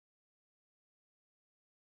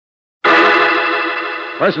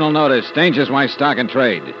Personal notice. Danger's my stock and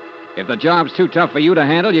trade. If the job's too tough for you to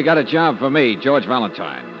handle, you got a job for me, George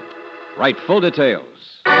Valentine. Write full details.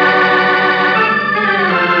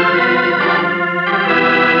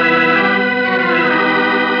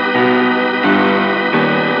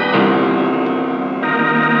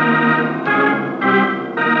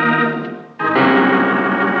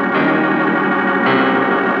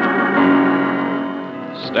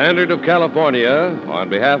 Standard of California, on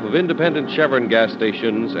behalf of independent Chevron gas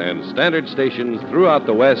stations and standard stations throughout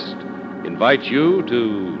the West, invites you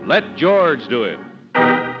to Let George Do It.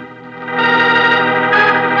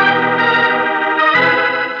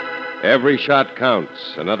 Every shot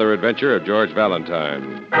counts. Another adventure of George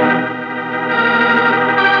Valentine.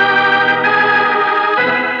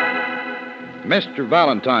 Mr.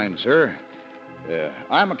 Valentine, sir.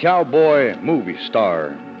 I'm a cowboy movie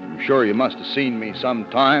star. I'm sure you must have seen me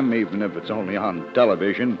sometime, even if it's only on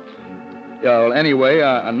television. Well, anyway,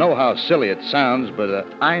 I know how silly it sounds, but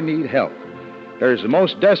I need help. There's a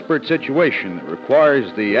most desperate situation that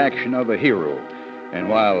requires the action of a hero. And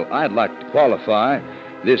while I'd like to qualify,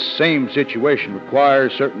 this same situation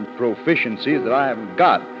requires certain proficiencies that I haven't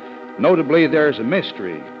got. Notably, there's a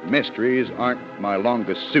mystery. Mysteries aren't my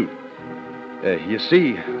longest suit. You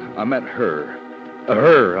see, I met her.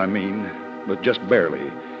 But just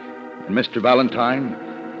barely. And Mr. Valentine,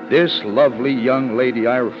 this lovely young lady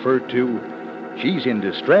I refer to, she's in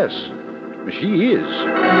distress. She is.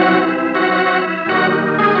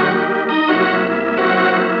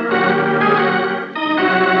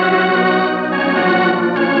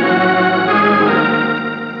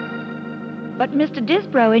 But, Mr.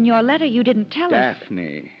 Disbrow, in your letter you didn't tell us...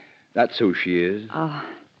 Daphne. That's who she is. Oh.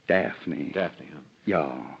 Daphne. Daphne, huh?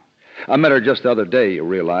 Yeah. I met her just the other day, you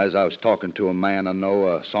realize. I was talking to a man I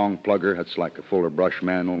know, a song plugger. That's like a Fuller Brush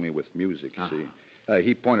man, only with music, you see.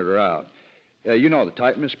 He pointed her out. You know the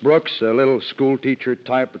type, Miss Brooks, a little school teacher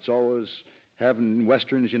type that's always having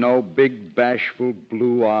westerns, you know, big, bashful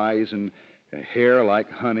blue eyes and hair like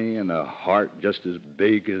honey and a heart just as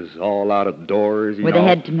big as all out of doors, you know. With a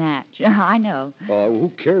head to match. I know. Who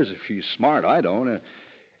cares if she's smart? I don't.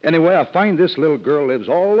 Anyway, I find this little girl lives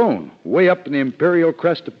all alone, way up in the Imperial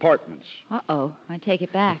Crest Apartments. Uh-oh. I take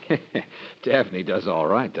it back. Daphne does all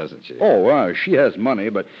right, doesn't she? Oh, she has money,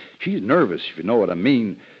 but she's nervous, if you know what I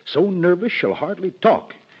mean. So nervous she'll hardly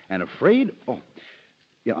talk. And afraid? Oh,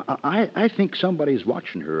 yeah, I think somebody's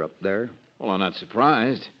watching her up there. Well, I'm not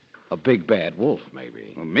surprised. A big bad wolf,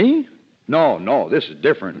 maybe. Me? No, this is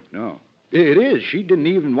different. No. It is. She didn't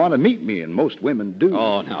even want to meet me, and most women do.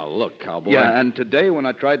 Oh, now, look, cowboy. Yeah, and today when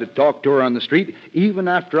I tried to talk to her on the street, even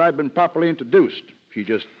after I'd been properly introduced, she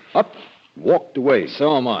just walked away.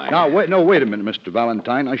 So am I. Now, wait a minute, Mr.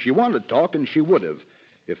 Valentine. Now, she wanted to talk, and she would have,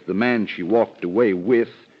 if the man she walked away with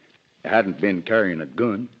hadn't been carrying a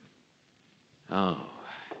gun. Oh.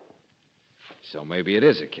 So maybe it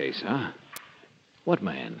is a case, huh? What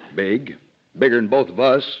man? Big. Bigger than both of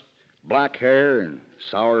us. Black hair and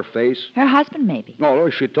sour face. Her husband, maybe. No,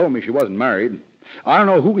 she told me she wasn't married. I don't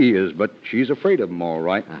know who he is, but she's afraid of him, all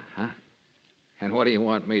right. Uh-huh. And what do you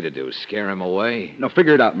want me to do, scare him away? Now,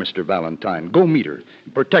 figure it out, Mr. Valentine. Go meet her.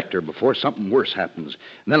 Protect her before something worse happens.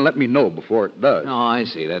 And then let me know before it does. Oh, I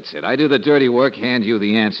see. That's it. I do the dirty work, hand you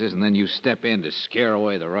the answers, and then you step in to scare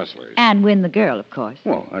away the rustlers. And win the girl, of course.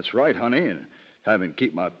 Well, that's right, honey. And having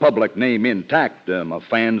keep my public name intact, my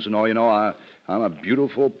fans and all, you know, I'm a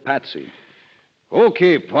beautiful patsy.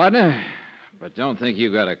 Okay, partner. But don't think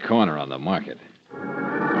you got a corner on the market.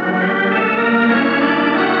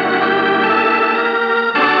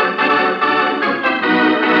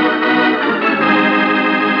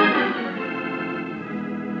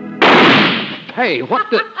 Hey, what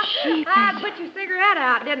the... I put your cigarette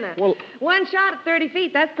out, didn't I? Well... One shot at 30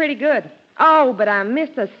 feet, that's pretty good. Oh, but I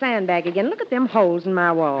missed the sandbag again. Look at them holes in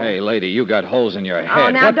my wall. Hey, lady, you got holes in your head. Oh,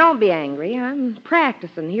 now, What? Don't be angry. I'm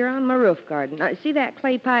practicing here on my roof garden. See that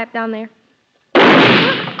clay pipe down there?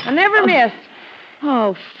 I never missed.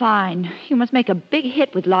 Oh, fine. You must make a big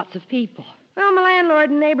hit with lots of people. Well, my landlord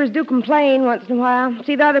and neighbors do complain once in a while.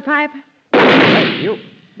 See the other pipe? Hey, you...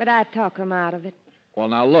 But I talk them out of it. Well,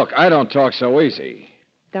 now, look, I don't talk so easy.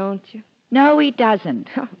 Don't you? No, he doesn't.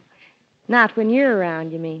 Not when you're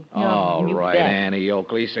around, you mean? All you right, bet. Annie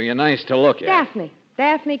Oakley, so you're nice to look at.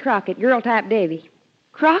 Daphne Crockett, girl type Davy.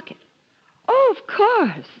 Crockett? Oh, of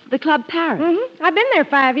course. The Club Paris. Mm-hmm. I've been there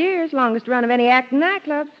 5 years, longest run of any acting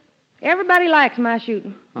nightclubs. Everybody likes my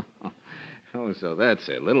shooting. Oh, so that's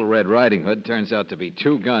it. Little Red Riding Hood turns out to be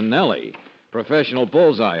Two-Gun Nellie, professional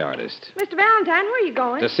bullseye artist. Mr. Valentine, where are you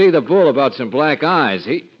going? To see the bull about some black eyes.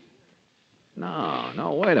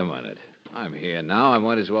 No, wait a minute. I'm here now. I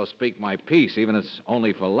might as well speak my piece, even if it's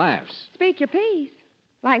only for laughs. Speak your piece.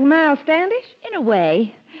 Like Miles Standish? In a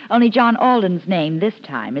way. Only John Alden's name this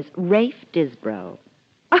time is Rafe Disbrow.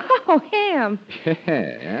 Oh, him.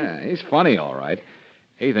 Yeah, he's funny, all right.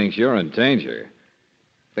 He thinks you're in danger.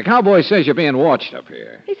 The cowboy says you're being watched up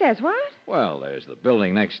here. He says what? Well, there's the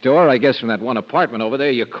building next door. I guess from that one apartment over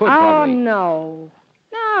there, you could Oh, probably... no.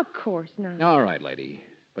 No, of course not. All right, lady.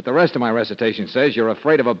 But the rest of my recitation says you're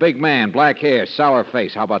afraid of a big man, black hair, sour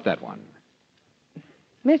face. How about that one?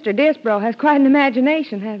 Mr. Disbrow has quite an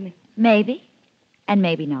imagination, hasn't he? Maybe. And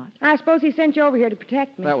maybe not. I suppose he sent you over here to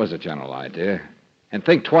protect me. That was a general idea. And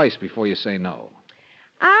think twice before you say no.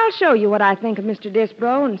 I'll show you what I think of Mr.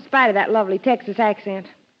 Disbrow in spite of that lovely Texas accent.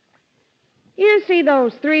 You see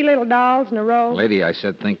those 3 little dolls in a row? Lady, I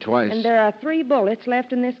said think twice. And there are 3 bullets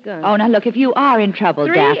left in this gun. Oh, now look, if you are in trouble,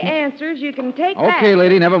 3 Daphne... answers you can take back. Okay,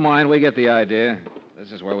 lady, never mind. We get the idea.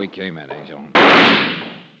 This is where we came in, Angel.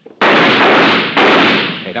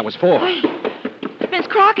 Hey, that was 4. Miss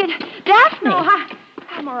Crockett, Daphne! No,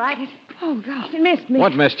 I'm all right. Oh, gosh, it missed me.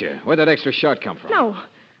 What missed you? Where'd that extra shot come from?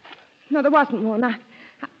 No, there wasn't one.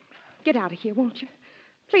 Get out of here, won't you?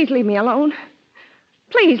 Please leave me alone.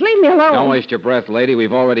 Please, leave me alone. Don't waste your breath, lady.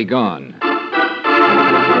 We've already gone.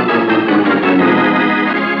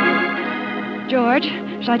 George,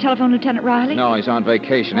 shall I telephone Lieutenant Riley? No, he's on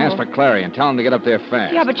vacation. Ask for Clary and tell him to get up there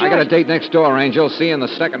fast. Yeah, but I got a George- date next door, Angel. See you in the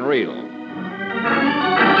second reel.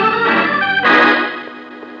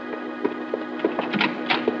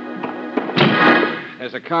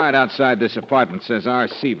 There's a card outside this apartment. Says R.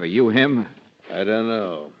 Seaver. You him? I don't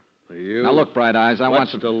know. Are you? Now, look, Bright Eyes, I want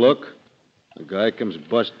What's some... to look? The guy comes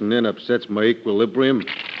busting in, upsets my equilibrium.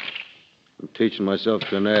 I'm teaching myself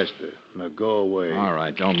canasta. Now go away. All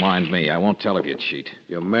right, don't mind me. I won't tell if you cheat.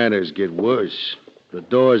 Your manners get worse. The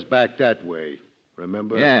door's back that way.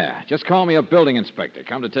 Remember? Yeah, just call me a building inspector.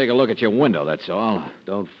 Come to take a look at your window, that's all.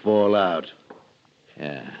 Don't fall out.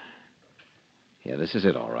 Yeah. Yeah, this is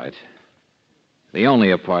it, all right. The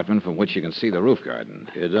only apartment from which you can see the roof garden.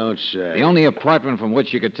 You don't say. The only apartment from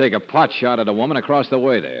which you could take a pot shot at a woman across the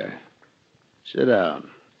way there. Sit down.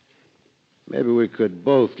 Maybe we could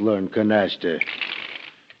both learn canasta.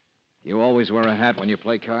 You always wear a hat when you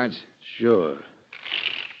play cards? Sure.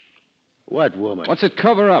 What woman? What's it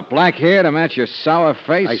cover up? Black hair to match your sour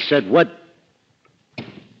face? I said what?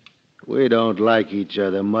 We don't like each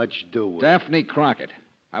other much, do we? Daphne Crockett.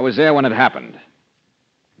 I was there when it happened.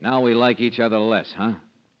 Now we like each other less, huh?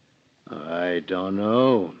 I don't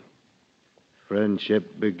know.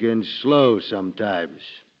 Friendship begins slow sometimes.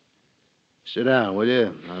 Sit down, will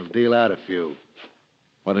you? I'll deal out a few.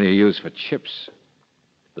 What do you use for chips?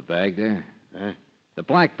 The bag there? Huh? The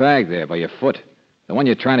black bag there by your foot. The one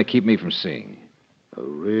you're trying to keep me from seeing. A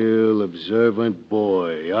real observant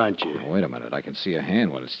boy, aren't you? Now, wait a minute. I can see a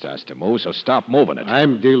hand when it starts to move, so stop moving it.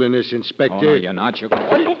 I'm dealing this, Inspector. Oh, no, you're not. You're...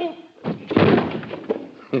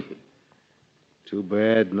 Too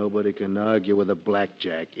bad nobody can argue with a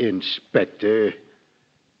blackjack, Inspector.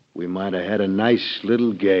 We might have had a nice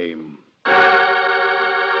little game.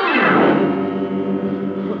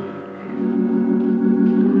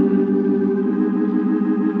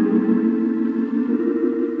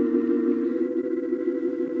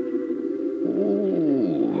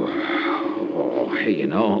 Ooh. Oh, hey, you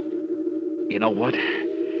know what?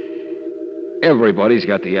 Everybody's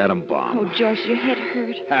got the atom bomb. Oh, George, your head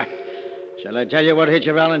hurt. Shall I tell you what hit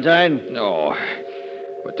you, Valentine? No.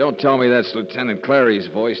 But don't tell me that's Lieutenant Clary's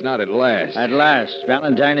voice, not at last. At last.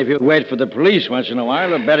 Valentine, if you'd wait for the police once in a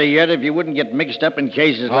while, or better yet, if you wouldn't get mixed up in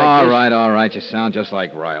cases like this. All right. You sound just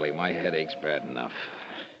like Riley. My headache's bad enough.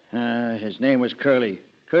 His name was Curly.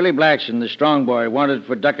 Curly Blackson, the strong boy, wanted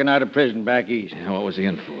for ducking out of prison back east. Yeah, what was he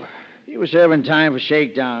in for? He was serving time for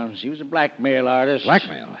shakedowns. He was a blackmail artist.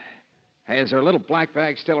 Blackmail? Hey, is there a little black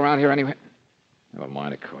bag still around here anywhere? Never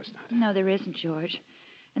mind, of course not. No, there isn't, George.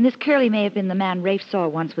 And this Curly may have been the man Rafe saw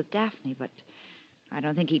once with Daphne, but I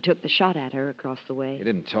don't think he took the shot at her across the way. He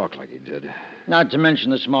didn't talk like he did. Not to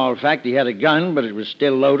mention the small fact he had a gun, but it was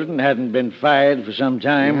still loaded and hadn't been fired for some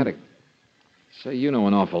time. Say, you know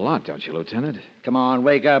an awful lot, don't you, Lieutenant? Come on,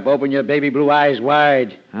 wake up. Open your baby blue eyes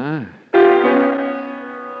wide. Huh?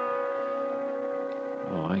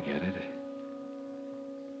 Oh, I get it.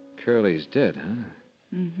 Curly's dead, huh?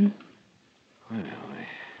 Mm-hmm. Well,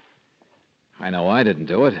 I know I didn't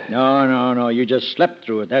do it. No. You just slept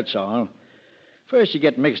through it, that's all. First you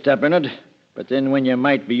get mixed up in it, but then when you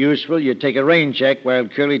might be useful, you take a rain check while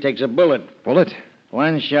Curly takes a bullet. Bullet?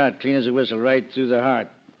 One shot, clean as a whistle, right through the heart,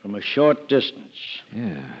 from a short distance.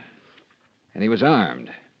 Yeah. And he was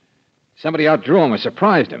armed. Somebody outdrew him or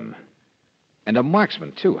surprised him. And a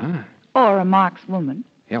marksman, too, huh? Or a Mark's woman.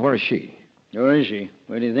 Yeah, where is she? Where is she?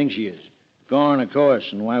 Where do you think she is? Gone, of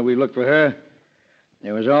course. And while we look for her,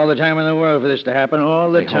 there was all the time in the world for this to happen.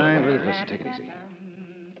 All the time for Listen, take it easy.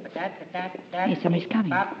 Hey, somebody's coming.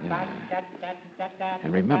 Yeah.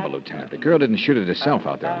 And remember, Lieutenant, the girl didn't shoot it herself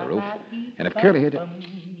out there on the roof. And if Curly hit it...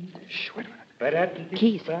 Shh, wait a minute.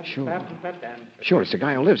 Keys. Sure. Sure, it's the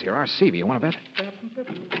guy who lives here, our Seavey. You want to bet?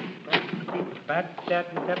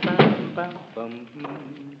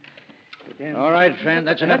 All right, friend,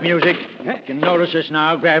 that's enough music. You can notice us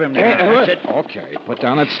now. Grab him now. That's it. Okay, put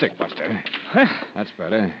down that stick, Buster. That's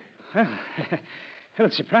better. Well, a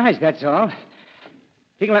little surprised, that's all.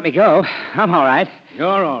 You can let me go. I'm all right.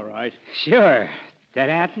 You're all right. Sure.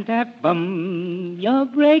 Da-da-da-bum, you're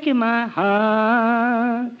breaking my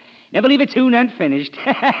heart. Never leave a tune unfinished.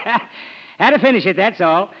 Had to finish it, that's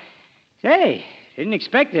all. Say, didn't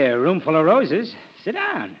expect a room full of roses. Sit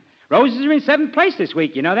down. Roses are in 7th place this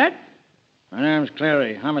week, you know that? My name's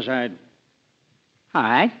Clary, homicide. All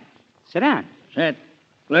right. Sit down. Sit.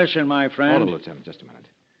 Listen, my friend. Hold it, Lieutenant, just a minute.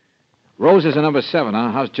 Roses are number 7,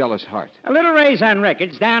 huh? How's Jealous Heart? A little raise on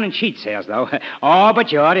records, down in sheet sales, though. Oh,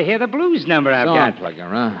 but you ought to hear the blues number I've got. Song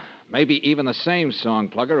plugger, huh? Maybe even the same song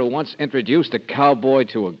plugger who once introduced a cowboy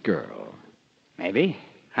to a girl. Maybe.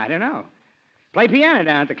 I don't know. Play piano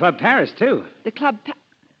down at the Club Paris, too. The club...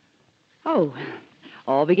 Oh,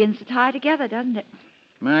 all begins to tie together, doesn't it?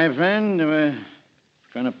 My friend, we're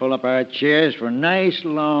going to pull up our chairs for a nice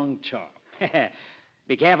long talk.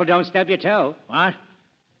 Be careful, don't stub your toe. What?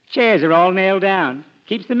 Chairs are all nailed down.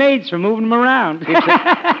 Keeps the maids from moving them around.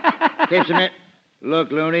 Keeps them in.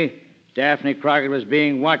 Look, Looney, Daphne Crockett was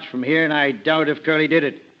being watched from here, and I doubt if Curly did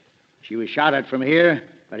it. She was shot at from here,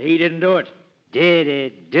 but he didn't do it. Did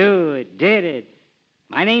it, do it, did it.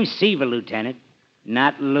 My name's Seaver, Lieutenant,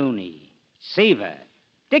 not Looney. Seaver.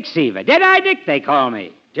 Dick Seaver. Dead-Eye Dick, they call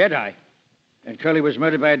me. Dead-Eye? And Curly was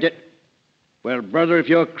murdered by a dead... Well, brother, if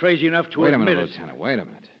you're crazy enough to Wait a admit minute, it... Lieutenant, wait a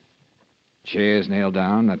minute. Chairs nailed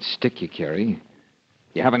down, that stick you carry.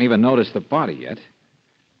 You haven't even noticed the body yet.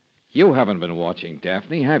 You haven't been watching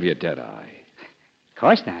Daphne, have you, Deadeye? Of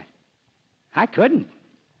course not. I couldn't.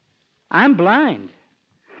 I'm blind.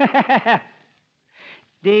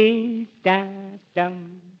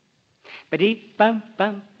 Dee-da-dum.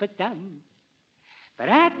 Ba-dee-bum-bum-ba-dum.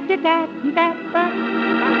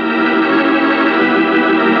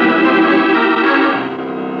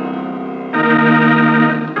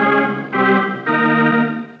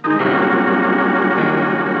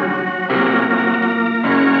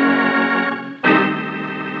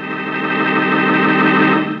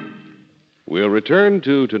 We'll return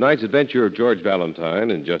to tonight's adventure of George Valentine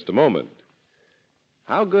in just a moment.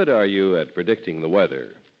 How good are you at predicting the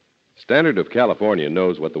weather? Standard of California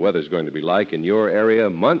knows what the weather's going to be like in your area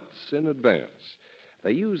months in advance.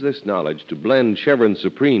 They use this knowledge to blend Chevron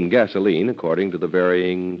Supreme gasoline according to the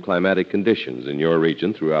varying climatic conditions in your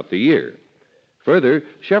region throughout the year. Further,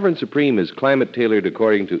 Chevron Supreme is climate-tailored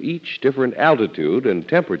according to each different altitude and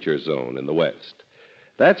temperature zone in the West.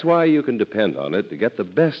 That's why you can depend on it to get the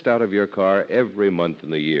best out of your car every month in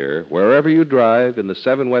the year, wherever you drive in the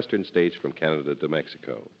 7 western states from Canada to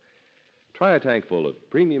Mexico. Try a tank full of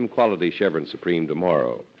premium quality Chevron Supreme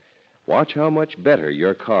tomorrow. Watch how much better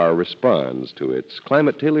your car responds to its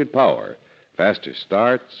climate-tailored power, faster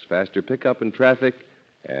starts, faster pickup in traffic,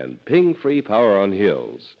 and ping-free power on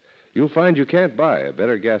hills. You'll find you can't buy a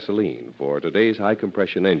better gasoline for today's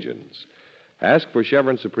high-compression engines. Ask for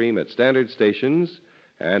Chevron Supreme at standard stations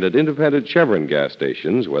and at independent Chevron gas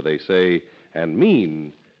stations where they say and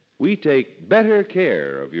mean, we take better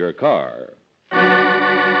care of your car.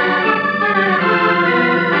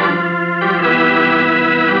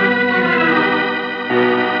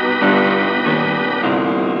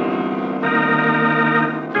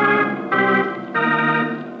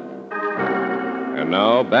 And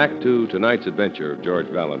now, back to tonight's adventure of George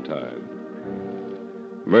Valentine.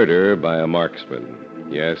 Murder by a marksman.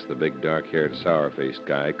 Yes, the big, dark-haired, sour-faced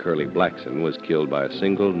guy, Curly Blackson, was killed by a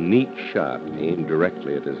single, neat shot aimed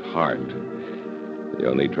directly at his heart. The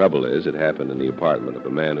only trouble is it happened in the apartment of a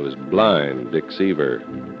man who was blind, Dick Seaver.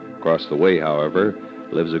 Across the way, however,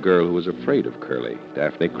 lives a girl who was afraid of Curly,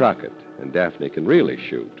 Daphne Crockett, and Daphne can really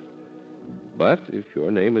shoot. But if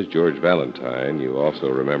your name is George Valentine, you also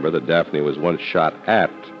remember that Daphne was once shot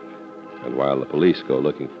at. And while the police go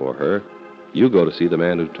looking for her, you go to see the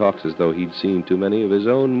man who talks as though he'd seen too many of his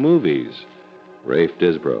own movies, Rafe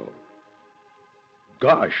Disbrow.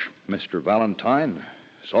 Gosh, Mr. Valentine,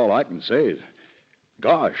 that's all I can say.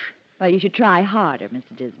 Gosh. Well, you should try harder,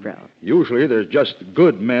 Mr. Disbrow. Usually there's just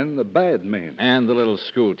good men, the bad men. And the little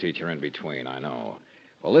school teacher in between, I know.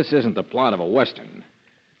 Well, this isn't the plot of a Western.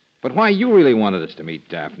 But why you really wanted us to meet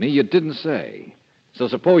Daphne, you didn't say. So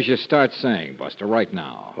suppose you start saying, Buster, right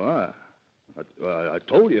now. What? I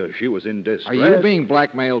told you she was in distress. Are you being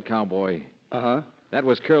blackmailed, cowboy? Uh-huh. That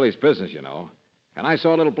was Curly's business, you know. And I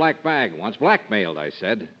saw a little black bag once. Blackmailed, I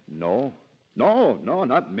said. No,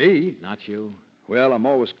 not me. Not you? Well, I'm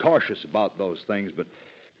always cautious about those things, but...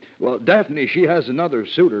 Well, Daphne, she has another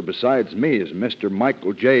suitor besides me, is Mr.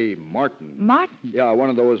 Michael J. Martin. Martin? Yeah, one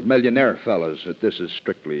of those millionaire fellas. This is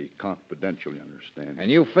strictly confidential, you understand.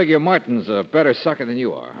 And you figure Martin's a better sucker than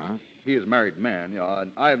you are, huh? He is a married man, yeah,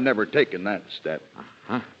 and I've never taken that step.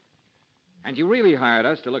 Uh-huh. And you really hired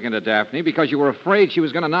us to look into Daphne because you were afraid she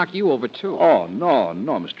was going to knock you over, too. Oh, no,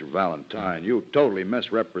 Mr. Valentine. You totally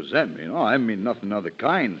misrepresent me. No, I mean nothing of the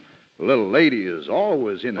kind. The little lady is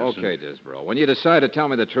always innocent. Okay, Disbro. When you decide to tell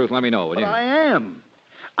me the truth, let me know, will you? But I am.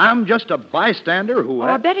 I'm just a bystander who...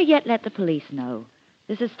 Or better yet, let the police know.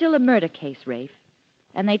 This is still a murder case, Rafe.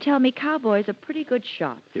 And they tell me cowboys are pretty good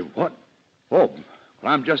shots. What? Oh,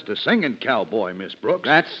 well, I'm just a singing cowboy, Miss Brooks.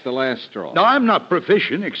 That's the last straw. No, I'm not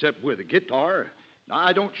proficient except with a guitar.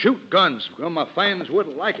 I don't shoot guns. Well, my fans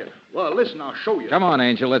wouldn't like it. Well, listen, I'll show you. Come on,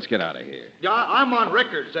 Angel. Let's get out of here. Yeah, I'm on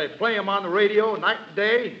records. They play them on the radio night and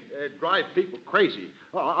day. They drive people crazy.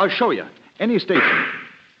 I'll show you. Any station.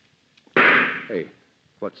 Hey,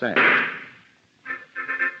 what's that?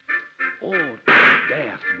 Oh,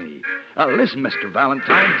 Daphne. Listen, Mr.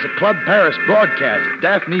 Valentine, it's a Club Paris broadcast.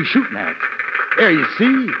 Daphne's shooting at. There, you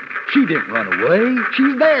see? She didn't run away.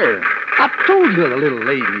 She's there. I told you the little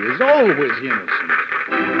lady is always innocent.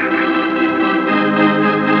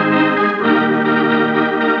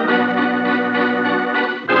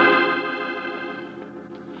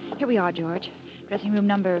 Here we are, George. Dressing room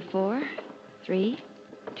number 4, 3,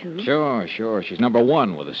 2. Sure. She's number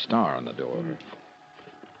 1 with a star on the door.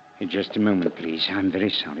 Just a moment, please. I'm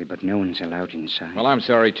very sorry, but no one's allowed inside. Well, I'm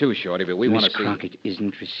sorry, too, Shorty, but we want to Miss see... Crockett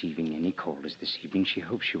isn't receiving any callers this evening. She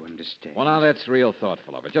hopes you understand. Well, now, that's real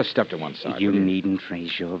thoughtful of her. Just step to one side. You will needn't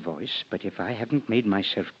raise your voice, but if I haven't made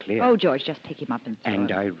myself clear... Oh, George, just pick him up and throw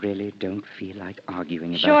And him. I really don't feel like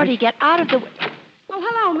arguing about Shorty, it. get out of the way. Well,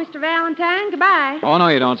 hello, Mr. Valentine. Goodbye. Oh, no,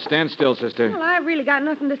 you don't. Stand still, sister. Well, I've really got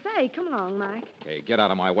nothing to say. Come along, Mike. Okay, get out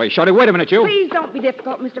of my way. Shorty, wait a minute, you. Please don't be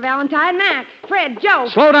difficult, Mr. Valentine. Mac, Fred, Joe.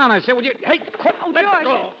 Slow down, I said. Would you... Hey, quit. Oh, Let George.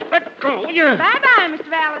 go. Let go, will you? Bye-bye, Mr.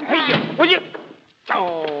 Valentine. Hey, will you...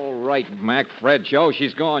 All right, Mac, Fred, Joe,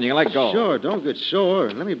 she's gone. You can let go. Sure, don't get sore.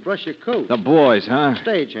 Let me brush your coat. The boys, huh?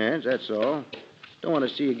 Stagehands, that's all. Don't want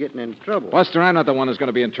to see you getting in trouble. Buster, I'm not the one who's going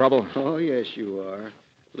to be in trouble. Oh, yes, you are.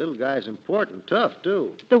 Little guy's important, tough,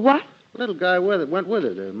 too. The what? Little guy went with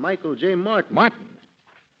it, Michael J. Martin. Martin?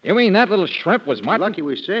 You mean that little shrimp was Martin? Lucky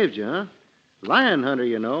we saved you, huh? Lion hunter,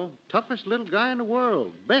 you know. Toughest little guy in the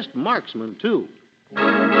world. Best marksman, too.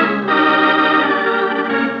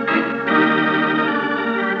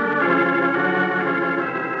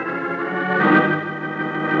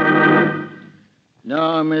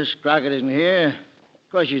 No, Miss Crockett isn't here. Of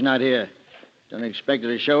course she's not here. Don't expect her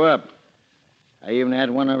to show up. I even had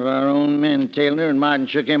one of our own men tailing her, and Martin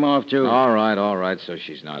shook him off, too. All right. So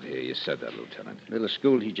she's not here. You said that, Lieutenant. Little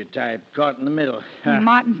schoolteacher type, caught in the middle.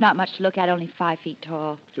 Martin's not much to look at, only 5 feet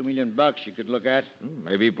tall. $2 million you could look at.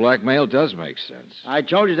 Maybe blackmail does make sense. I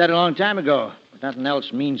told you that a long time ago. But nothing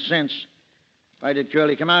else means sense. Why did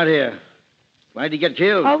Curly come out here? Why did he get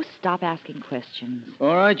killed? Oh, stop asking questions.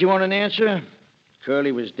 All right, you want an answer?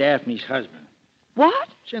 Curly was Daphne's husband. What?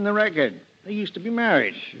 It's in the record. They used to be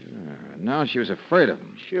married. Sure. Now she was afraid of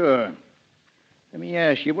him. Sure. Let me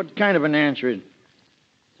ask you, what kind of an answer?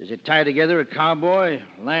 Does it tie together a cowboy,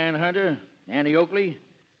 lion hunter, Annie Oakley?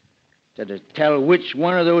 Does it tell which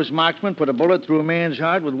one of those marksmen put a bullet through a man's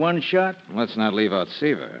heart with one shot? Let's not leave out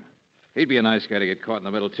Seaver. He'd be a nice guy to get caught in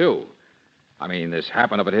the middle, too. I mean, this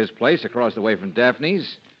happened up at his place across the way from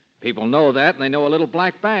Daphne's. People know that, and they know a little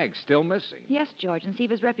black bag still missing. Yes, George, and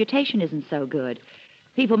Seaver's reputation isn't so good.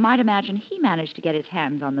 People might imagine he managed to get his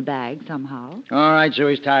hands on the bag somehow. All right, so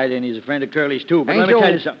he's tied in. He's a friend of Curly's, too. But let me Angel,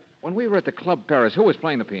 tell you something. when we were at the Club Paris, who was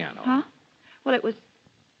playing the piano? Huh? Well, it was...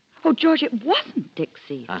 Oh, George, it wasn't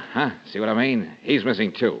Dixie. Uh-huh. See what I mean? He's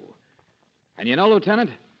missing, too. And you know,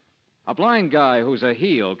 Lieutenant, a blind guy who's a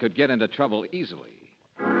heel could get into trouble easily.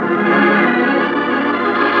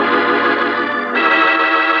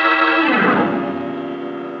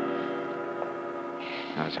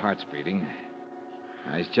 Now, his heart's beating.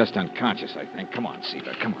 He's just unconscious, I think. Come on,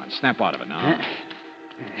 Seaver. Come on. Snap out of it now.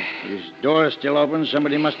 His door's still open.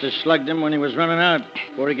 Somebody must have slugged him when he was running out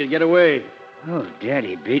before he could get away. Oh,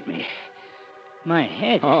 Daddy beat me. My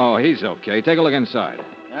head. Oh, he's okay. Take a look inside.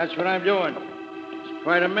 That's what I'm doing. It's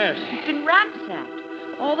quite a mess. It's been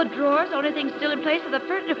ransacked. All the drawers, the only thing still in place are the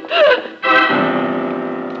furniture.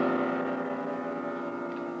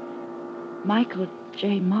 Michael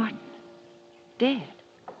J. Martin. Dead.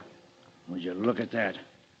 Would you look at that?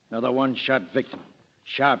 Another one-shot victim.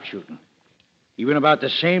 Sharpshooting. Even about the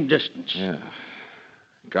same distance. Yeah.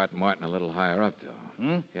 Got Martin a little higher up,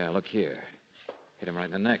 though. Yeah, look here. Hit him right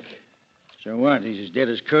in the neck. So what? He's as dead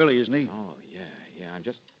as Curly, isn't he? Oh, yeah. I'm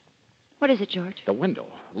just... What is it, George? The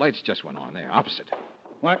window. Lights just went on there, opposite.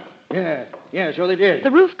 What? Yeah, so they did.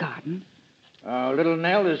 The roof garden. Little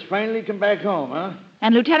Nell has finally come back home, huh?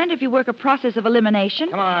 And, Lieutenant, if you work a process of elimination...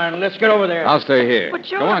 Come on, let's get over there. I'll stay here. But,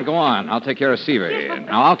 George... Go on. I'll take care of Seaver here.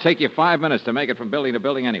 Now, I'll take you 5 minutes to make it from building to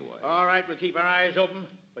building anyway. All right, we'll keep our eyes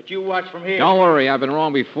open, but you watch from here. Don't worry. I've been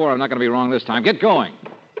wrong before. I'm not going to be wrong this time. Get going.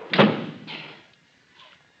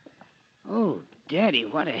 Oh, Daddy,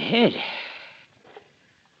 what a head.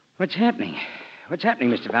 What's happening? What's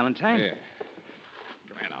happening, Mr. Valentine? Here.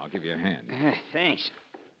 Come here now. I'll give you a hand. Thanks.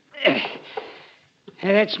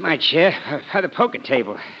 That's my chair by the poker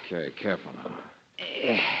table. Okay, careful now.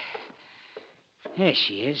 There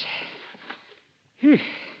she is. Whew.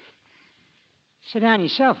 Sit down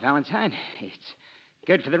yourself, Valentine. It's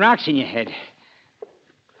good for the rocks in your head.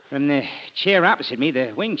 From the chair opposite me,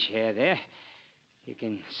 the wing chair there, you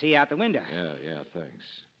can see out the window. Yeah, thanks.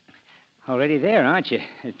 Already there, aren't you?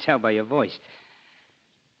 I tell by your voice.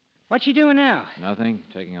 What you doing now? Nothing.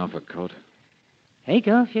 Taking off a coat. Take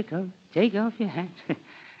off your coat. Take off your hat.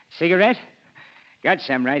 Cigarette? Got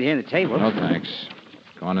some right here on the table. No, thanks.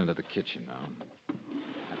 Going into the kitchen now.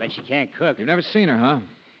 I bet you can't cook. You've never seen her, huh?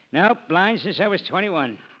 Nope, blind since I was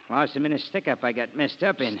 21. Lost him in a stick-up I got messed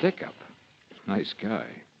up in. Stick-up? Nice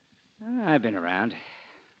guy. I've been around.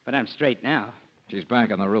 But I'm straight now. She's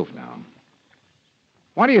back on the roof now.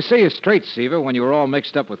 Why do you say you're straight, Seaver, when you were all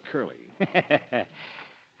mixed up with Curly?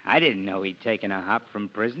 I didn't know he'd taken a hop from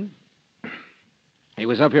prison. He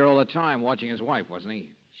was up here all the time watching his wife, wasn't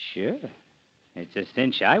he? Sure. It's a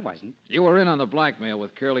cinch I wasn't. You were in on the blackmail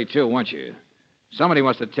with Curly, too, weren't you? Somebody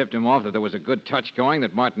must have tipped him off that there was a good touch going,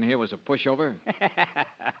 that Martin here was a pushover.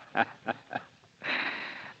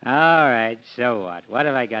 All right, so what? What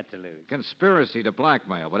have I got to lose? Conspiracy to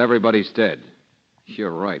blackmail, but everybody's dead. You're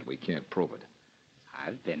right, we can't prove it.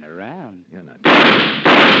 I've been around. You're not.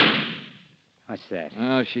 What's that?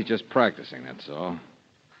 Oh, she's just practicing, that's all.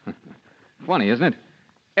 Funny, isn't it?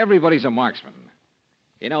 Everybody's a marksman.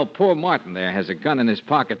 You know, poor Martin there has a gun in his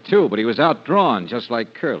pocket, too, but he was outdrawn, just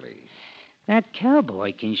like Curly. That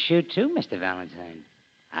cowboy can shoot, too, Mr. Valentine.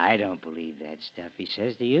 I don't believe that stuff he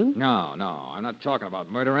says, do you? No, I'm not talking about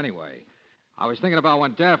murder anyway. I was thinking about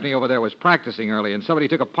when Daphne over there was practicing early and somebody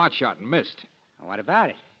took a pot shot and missed. What about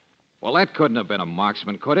it? Well, that couldn't have been a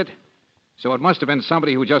marksman, could it? So it must have been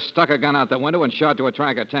somebody who just stuck a gun out the window and shot to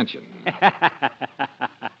attract attention.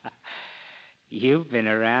 You've been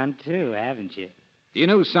around, too, haven't you? You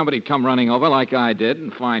knew somebody'd come running over like I did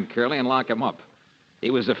and find Curly and lock him up. He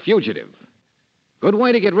was a fugitive. Good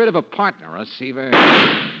way to get rid of a partner, huh, Seaver?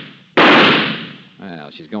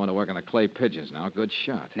 Well, she's going to work on the clay pigeons now. Good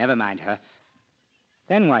shot. Never mind her.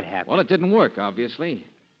 Then what happened? Well, it didn't work, obviously.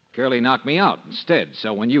 Curly knocked me out instead,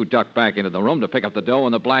 so when you ducked back into the room to pick up the dough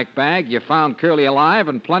in the black bag, you found Curly alive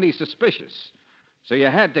and plenty suspicious. So you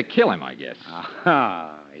had to kill him, I guess.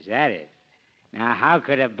 Oh, is that it? Now, how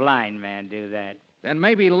could a blind man do that? Then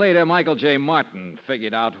maybe later Michael J. Martin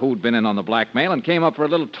figured out who'd been in on the blackmail and came up for a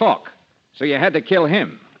little talk. So you had to kill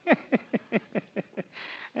him.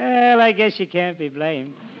 Well, I guess you can't be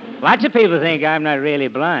blamed. Lots of people think I'm not really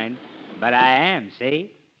blind, but I am,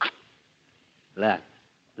 see?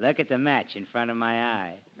 Look at the match in front of my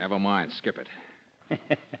eye. Never mind, skip it.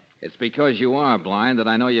 It's because you are blind that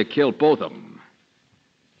I know you killed both of them.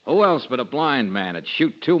 Who else but a blind man would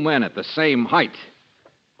shoot two men at the same height?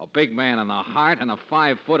 A big man in the heart and a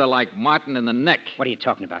 5-footer like Martin in the neck. What are you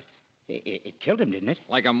talking about? It killed him, didn't it?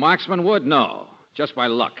 Like a marksman would? No. Just by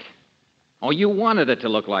luck. Oh, you wanted it to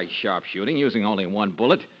look like sharpshooting, using only one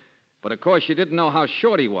bullet. But, of course, you didn't know how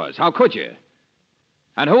short he was. How could you?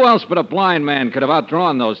 And who else but a blind man could have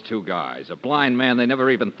outdrawn those two guys? A blind man they never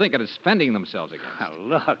even think of defending themselves against. Oh,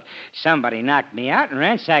 look. Somebody knocked me out and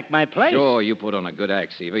ransacked my place. Sure, you put on a good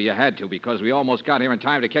act, Seaver. You had to, because we almost got here in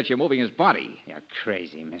time to catch you moving his body. You're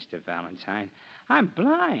crazy, Mr. Valentine. I'm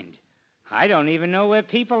blind. I don't even know where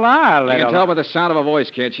people are. You can tell by the sound of a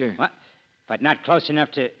voice, can't you? What? But not close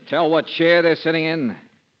enough to... Tell what chair they're sitting in?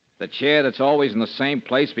 The chair that's always in the same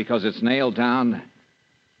place because it's nailed down?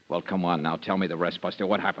 Well, come on now. Tell me the rest, Buster.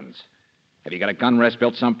 What happens? Have you got a gun rest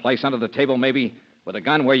built someplace under the table, maybe? With a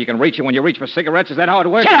gun where you can reach it when you reach for cigarettes? Is that how it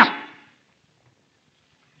works? Shut up!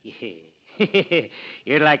 Yeah.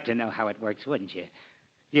 You'd like to know how it works, wouldn't you?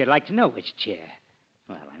 You'd like to know which chair?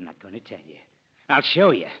 Well, I'm not going to tell you. I'll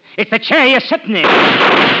show you. It's the chair you're sitting in.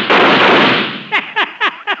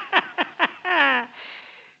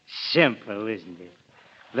 Simple, isn't it?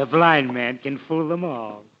 The blind man can fool them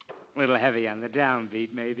all. A little heavy on the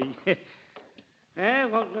downbeat, maybe.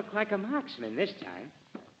 Won't look like a marksman this time.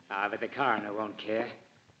 Ah, but the coroner won't care.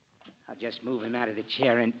 I'll just move him out of the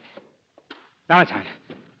chair and... Valentine!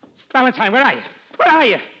 Valentine, where are you? Where are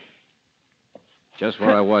you? Just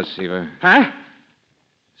where I was, Seaver. Huh?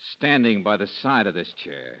 Standing by the side of this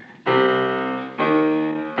chair.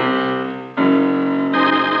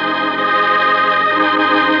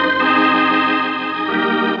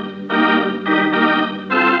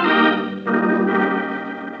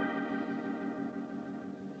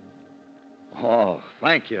 Oh,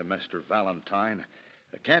 thank you, Mr. Valentine.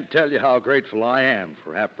 I can't tell you how grateful I am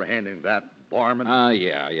for apprehending that barman.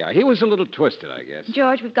 Yeah. He was a little twisted, I guess.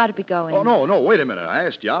 George, we've got to be going. Oh, no, wait a minute. I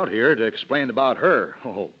asked you out here to explain about her.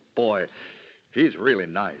 Oh, boy, she's really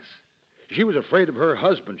nice. She was afraid of her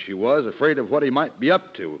husband, she was, afraid of what he might be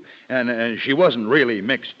up to. And she wasn't really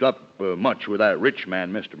mixed up much with that rich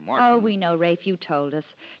man, Mr. Martin. Oh, we know, Rafe. You told us.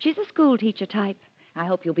 She's a school teacher type. I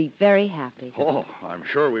hope you'll be very happy. Oh, I'm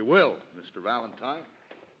sure we will, Mr. Valentine.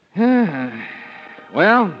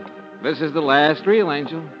 Well, this is the last real,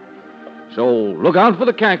 Angel. So look out for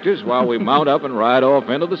the cactus while we mount up and ride off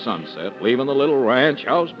into the sunset, leaving the little ranch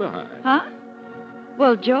house behind. Huh?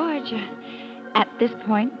 Well, George, at this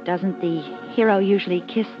point, doesn't the hero usually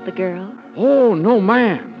kiss the girl? Oh, no,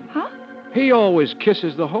 ma'am. Huh? He always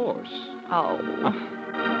kisses the horse. Oh.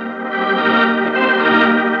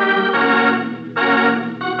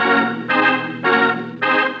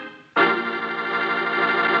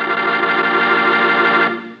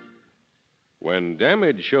 When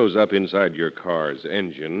damage shows up inside your car's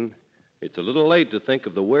engine, it's a little late to think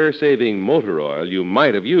of the wear-saving motor oil you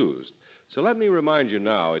might have used. So let me remind you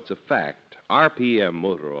now, it's a fact. RPM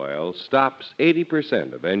motor oil stops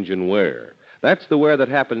 80% of engine wear. That's the wear that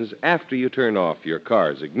happens after you turn off your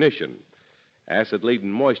car's ignition.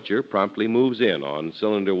 Acid-laden moisture promptly moves in on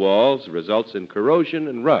cylinder walls, results in corrosion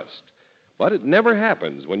and rust. But it never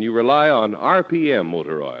happens when you rely on RPM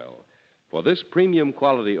motor oil. For this premium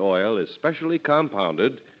quality oil is specially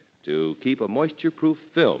compounded to keep a moisture-proof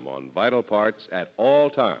film on vital parts at all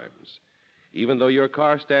times. Even though your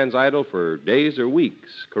car stands idle for days or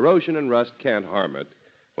weeks, corrosion and rust can't harm it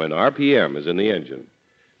when RPM is in the engine.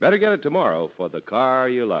 Better get it tomorrow for the car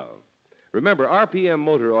you love. Remember, RPM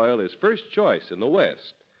motor oil is first choice in the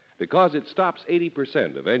West because it stops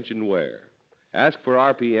 80% of engine wear. Ask for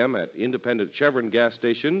RPM at independent Chevron gas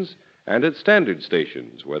stations and at standard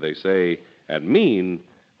stations where they say, at Mean,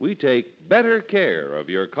 we take better care of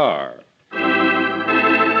your car.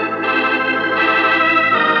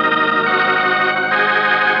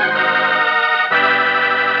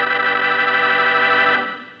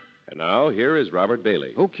 And now, here is Robert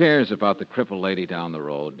Bailey. Who cares about the crippled lady down the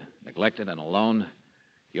road, neglected and alone?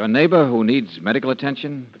 Your neighbor who needs medical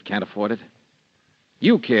attention but can't afford it?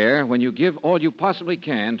 You care when you give all you possibly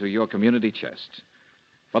can to your community chest.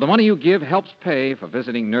 For the money you give helps pay for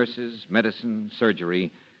visiting nurses, medicine,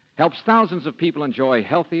 surgery, helps thousands of people enjoy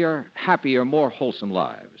healthier, happier, more wholesome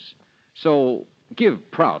lives. So give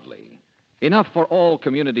proudly. Enough for all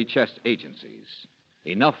community chest agencies.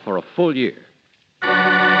 Enough for a full year.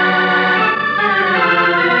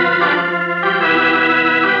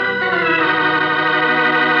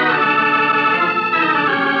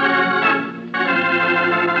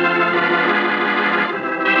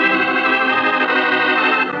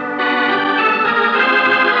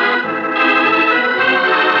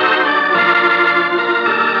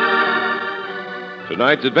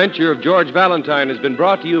 Tonight's adventure of George Valentine has been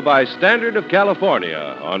brought to you by Standard of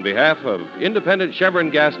California on behalf of independent Chevron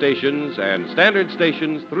gas stations and standard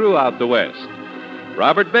stations throughout the West.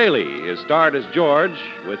 Robert Bailey is starred as George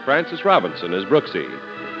with Francis Robinson as Brooksy.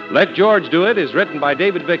 Let George Do It is written by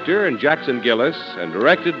David Victor and Jackson Gillis and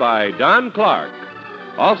directed by Don Clark.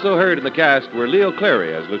 Also heard in the cast were Leo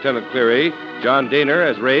Cleary as Lieutenant Cleary, John Daner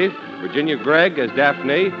as Rafe, Virginia Gregg as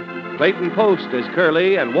Daphne, Clayton Post as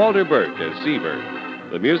Curly, and Walter Burt as Seaver.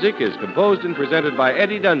 The music is composed and presented by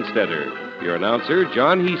Eddie Dunstetter. Your announcer,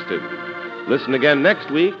 John Heaston. Listen again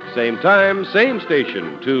next week, same time, same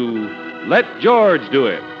station, to Let George Do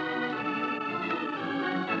It.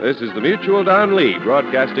 This is the Mutual Don Lee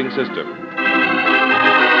Broadcasting System.